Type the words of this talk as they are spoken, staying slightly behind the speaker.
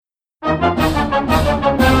Hello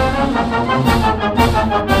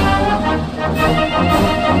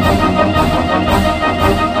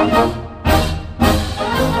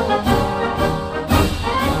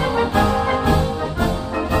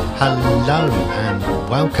and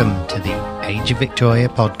welcome to the Age of Victoria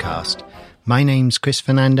podcast. My name's Chris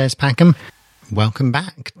Fernandez-Packham. Welcome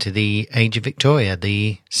back to the Age of Victoria,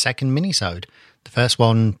 the second minisode. The first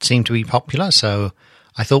one seemed to be popular, so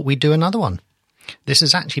I thought we'd do another one. This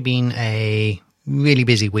has actually been a really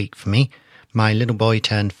busy week for me. My little boy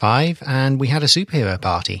turned 5 and we had a superhero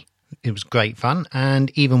party. It was great fun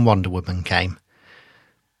and even Wonder Woman came.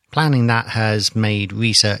 Planning that has made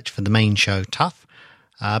research for the main show tough.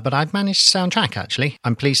 But I've managed to stay on track, actually.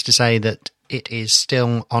 I'm pleased to say that it is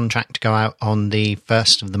still on track to go out on the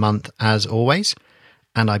 1st of the month, as always.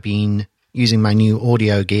 And I've been using my new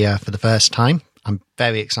audio gear for the first time. I'm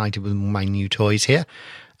very excited with my new toys here.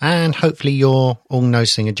 And hopefully you're all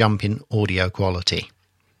noticing a jump in audio quality.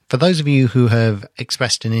 For those of you who have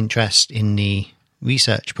expressed an interest in the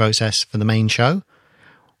research process for the main show,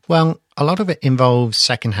 well, a lot of it involves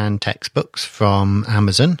second-hand textbooks from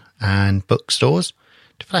Amazon and bookstores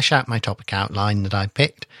to flesh out my topic outline that I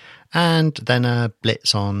picked, and then a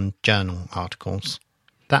blitz on journal articles.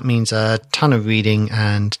 That means a ton of reading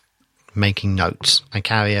and making notes. I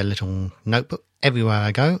carry a little notebook everywhere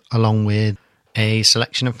I go, along with a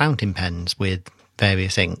selection of fountain pens with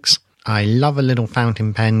various inks. I love a little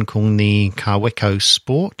fountain pen called the Carwico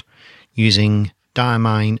Sport, using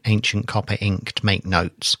diamine ancient copper ink to make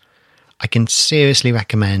notes. I can seriously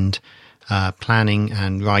recommend planning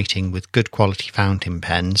and writing with good quality fountain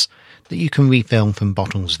pens that you can refill from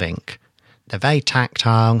bottles of ink. They're very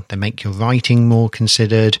tactile, they make your writing more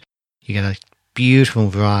considered, you get a beautiful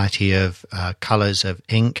variety of colours of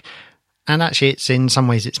ink, and actually in some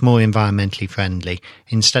ways it's more environmentally friendly.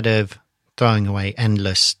 Instead of throwing away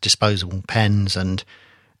endless disposable pens and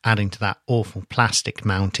adding to that awful plastic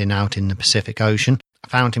mountain out in the Pacific Ocean, a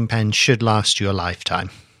fountain pen should last you a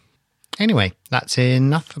lifetime. Anyway, that's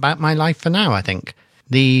enough about my life for now, I think.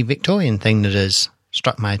 The Victorian thing that has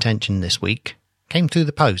struck my attention this week came through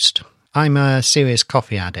the post. I'm a serious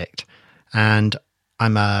coffee addict, and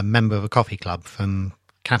I'm a member of a coffee club from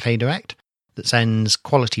Cafe Direct that sends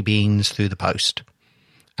quality beans through the post.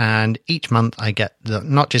 And each month I get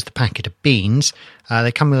not just the packet of beans,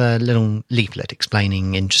 they come with a little leaflet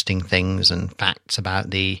explaining interesting things and facts about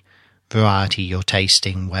the variety you're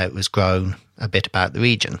tasting, where it was grown, a bit about the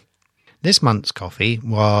region. This month's coffee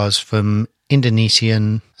was from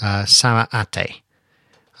Indonesian Sarate.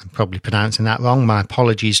 I'm probably pronouncing that wrong. My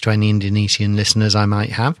apologies to any Indonesian listeners I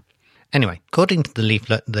might have. Anyway, according to the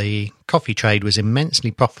leaflet, the coffee trade was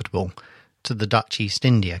immensely profitable to the Dutch East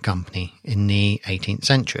India Company in the 18th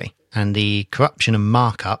century, and the corruption and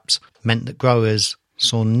markups meant that growers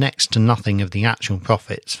saw next to nothing of the actual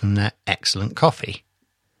profits from their excellent coffee.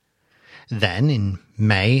 Then, in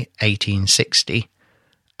May 1860,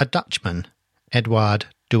 a Dutchman, Edward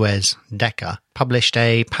Duez Dekker, published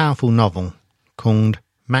a powerful novel called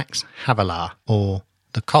Max Havelaar, or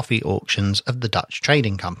The Coffee Auctions of the Dutch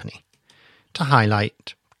Trading Company, to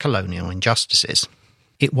highlight colonial injustices.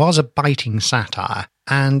 It was a biting satire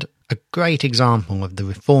and a great example of the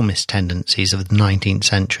reformist tendencies of the 19th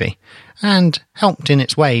century, and helped in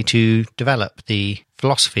its way to develop the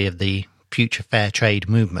philosophy of the future fair trade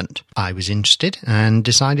movement. I was interested and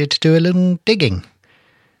decided to do a little digging.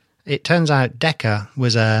 It turns out Dekker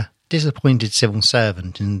was a disappointed civil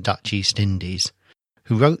servant in the Dutch East Indies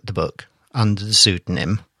who wrote the book under the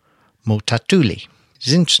pseudonym Multatuli.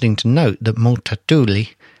 It's interesting to note that Multatuli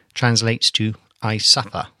translates to I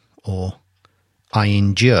suffer or I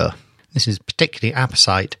endure. This is particularly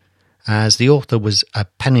apposite as the author was a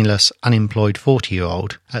penniless, unemployed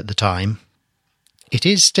 40-year-old at the time. It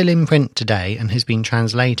is still in print today and has been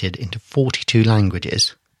translated into 42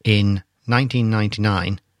 languages. In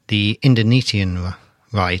 1999, the Indonesian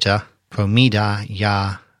writer Promida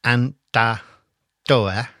Ya Anta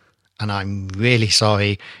Doer, and I'm really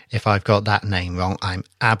sorry if I've got that name wrong. I'm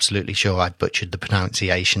absolutely sure I butchered the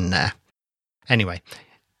pronunciation there. Anyway,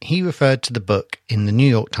 he referred to the book in the New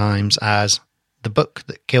York Times as the book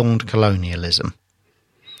that killed colonialism.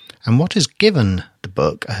 And what has given the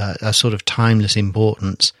book a sort of timeless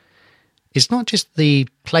importance is not just the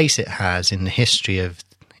place it has in the history of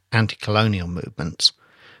anti-colonial movements,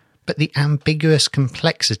 but the ambiguous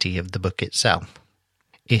complexity of the book itself.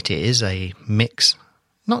 It is a mix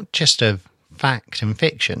not just of fact and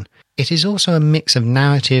fiction, it is also a mix of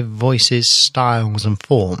narrative, voices, styles and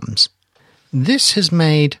forms. This has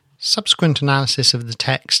made subsequent analysis of the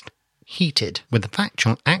text heated with the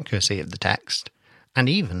factual accuracy of the text, and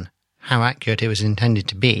even how accurate it was intended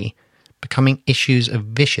to be, becoming issues of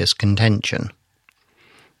vicious contention.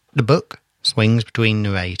 The book swings between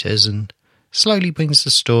narrators and slowly brings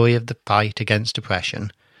the story of the fight against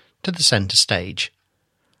oppression to the centre stage,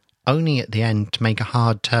 only at the end to make a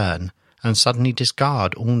hard turn and suddenly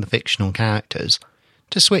discard all the fictional characters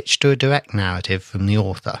to switch to a direct narrative from the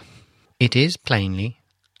author. It is plainly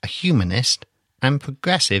a humanist and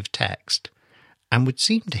progressive text, and would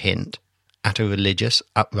seem to hint at a religious,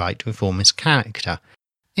 upright reformist character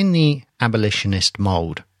in the abolitionist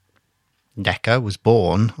mould. Dekker was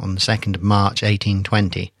born on the 2nd of March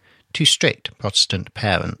 1820 to strict Protestant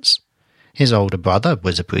parents. His older brother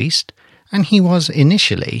was a priest, and he was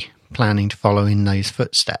initially planning to follow in those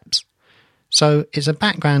footsteps. So it's a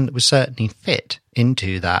background that was certainly fit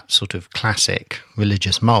into that sort of classic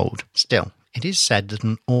religious mould. Still, it is said that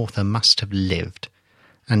an author must have lived,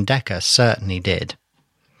 and Dekker certainly did.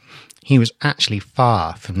 He was actually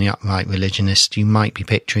far from the upright religionist you might be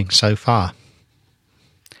picturing so far.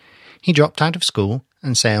 He dropped out of school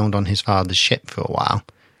and sailed on his father's ship for a while,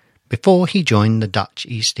 before he joined the Dutch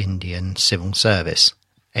East Indian Civil Service,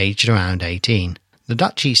 aged around 18. The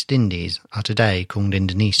Dutch East Indies are today called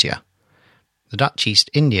Indonesia. The Dutch East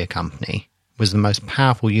India Company was the most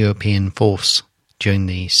powerful European force during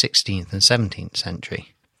the 16th and 17th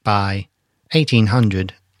century. By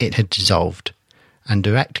 1800, it had dissolved, and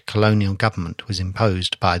direct colonial government was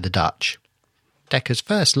imposed by the Dutch. Dekker's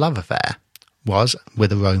first love affair was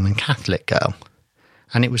with a Roman Catholic girl,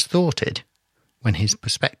 and it was thwarted when his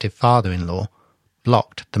prospective father-in-law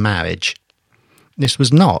blocked the marriage. This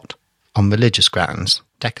was not on religious grounds.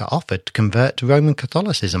 Dekker offered to convert to Roman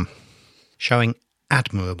Catholicism, showing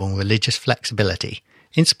admirable religious flexibility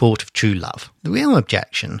in support of true love. The real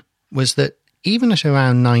objection was that even at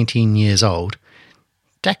around 19 years old,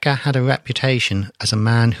 Dekker had a reputation as a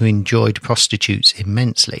man who enjoyed prostitutes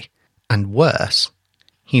immensely, and worse,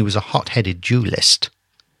 he was a hot-headed duellist.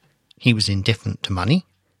 He was indifferent to money,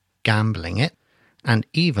 gambling it, and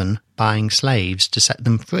even buying slaves to set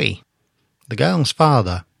them free. The girl's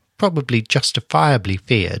father probably justifiably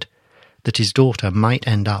feared that his daughter might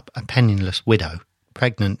end up a penniless widow,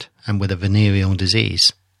 pregnant and with a venereal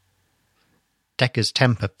disease. Dekker's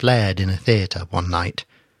temper flared in a theatre one night,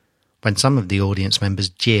 when some of the audience members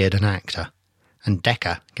jeered an actor, and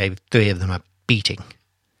Dekker gave 3 of them a beating.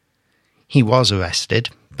 He was arrested,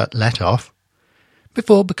 but let off,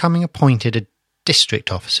 before becoming appointed a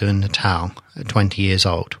district officer in Natal at 20 years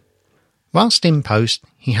old. Whilst in post,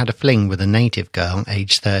 he had a fling with a native girl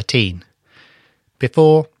aged 13,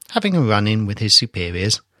 before having a run-in with his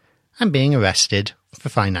superiors and being arrested for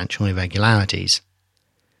financial irregularities.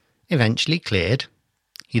 Eventually cleared,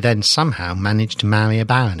 he then somehow managed to marry a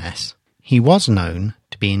baroness. He was known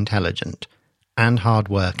to be intelligent and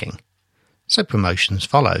hard-working, so promotions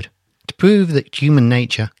followed. To prove that human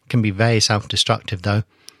nature can be very self-destructive, though,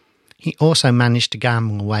 he also managed to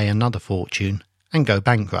gamble away another fortune and go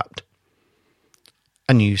bankrupt.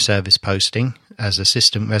 A new service posting as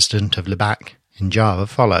assistant resident of Lebak in Java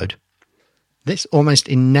followed. This almost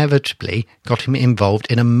inevitably got him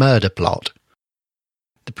involved in a murder plot.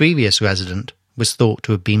 The previous resident was thought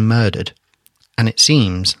to have been murdered, and it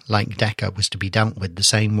seems like Dekker was to be dealt with the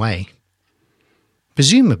same way.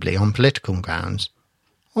 Presumably on political grounds,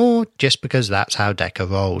 or just because that's how Dekker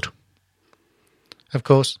rolled. Of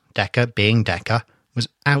course, Dekker, being Dekker, was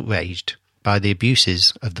outraged by the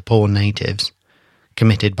abuses of the poor natives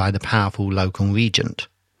committed by the powerful local regent,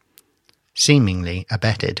 seemingly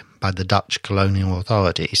abetted by the Dutch colonial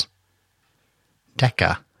authorities.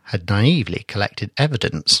 Dekker had naively collected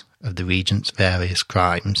evidence of the regent's various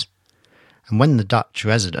crimes, and when the Dutch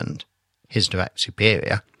resident, his direct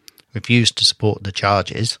superior, refused to support the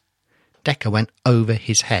charges, Dekker went over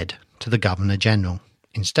his head to the Governor-General.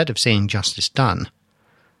 Instead of seeing justice done,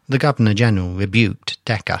 the Governor-General rebuked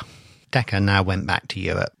Dekker. Dekker now went back to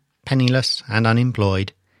Europe. Penniless and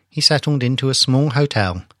unemployed, he settled into a small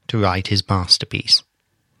hotel to write his masterpiece.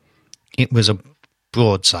 It was a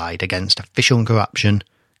broadside against official corruption,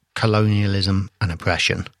 colonialism and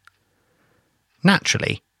oppression.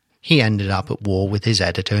 Naturally, he ended up at war with his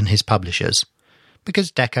editor and his publishers,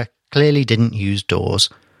 because Dekker clearly didn't use doors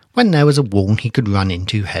when there was a wall he could run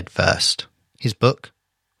into head first. His book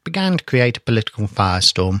began to create a political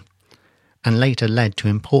firestorm, and later led to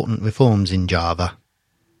important reforms in Java.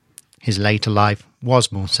 His later life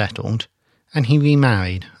was more settled, and he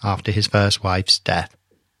remarried after his first wife's death.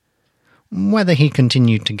 Whether he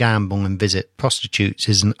continued to gamble and visit prostitutes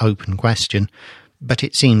is an open question, but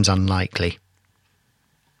it seems unlikely.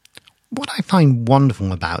 What I find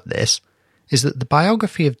wonderful about this is that the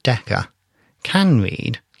biography of Dekker can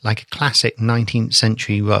read like a classic 19th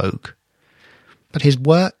century rogue, but his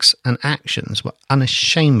works and actions were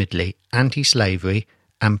unashamedly anti-slavery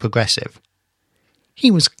and progressive.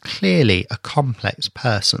 He was clearly a complex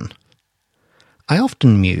person. I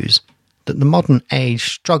often muse that the modern age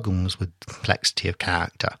struggles with complexity of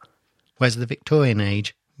character, whereas the Victorian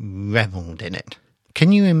age revelled in it.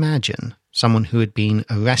 Can you imagine someone who had been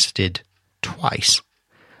arrested twice,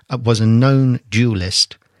 was a known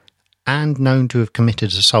duellist, and known to have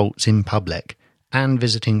committed assaults in public, and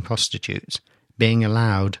visiting prostitutes, being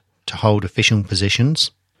allowed to hold official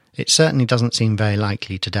positions? It certainly doesn't seem very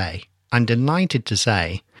likely today. I'm delighted to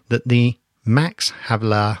say that the Max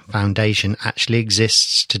Havelaar Foundation actually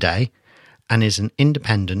exists today and is an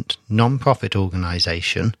independent, non-profit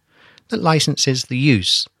organisation that licenses the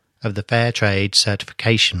use of the Fair Trade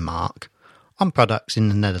certification mark on products in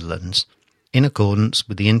the Netherlands in accordance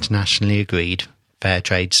with the internationally agreed Fair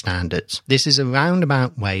Trade standards. This is a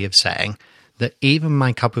roundabout way of saying that even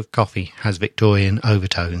my cup of coffee has Victorian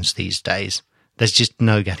overtones these days. There's just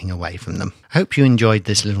no getting away from them. I hope you enjoyed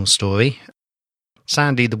this little story.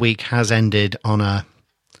 Sadly, the week has ended on a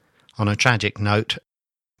tragic note.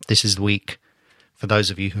 This is the week, for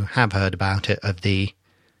those of you who have heard about it, of the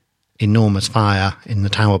enormous fire in the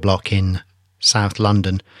tower block in South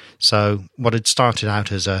London. So what had started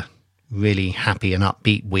out as a really happy and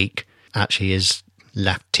upbeat week actually is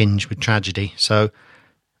left tinged with tragedy. So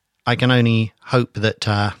I can only hope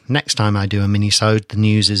that next time I do a Minisode, the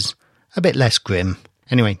news is a bit less grim.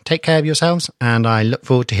 Anyway, take care of yourselves, and I look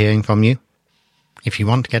forward to hearing from you. If you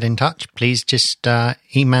want to get in touch, please just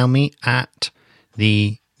email me at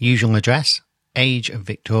the usual address,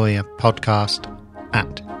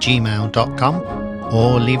 ageofvictoriapodcast@gmail.com,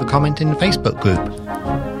 or leave a comment in the Facebook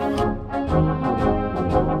group.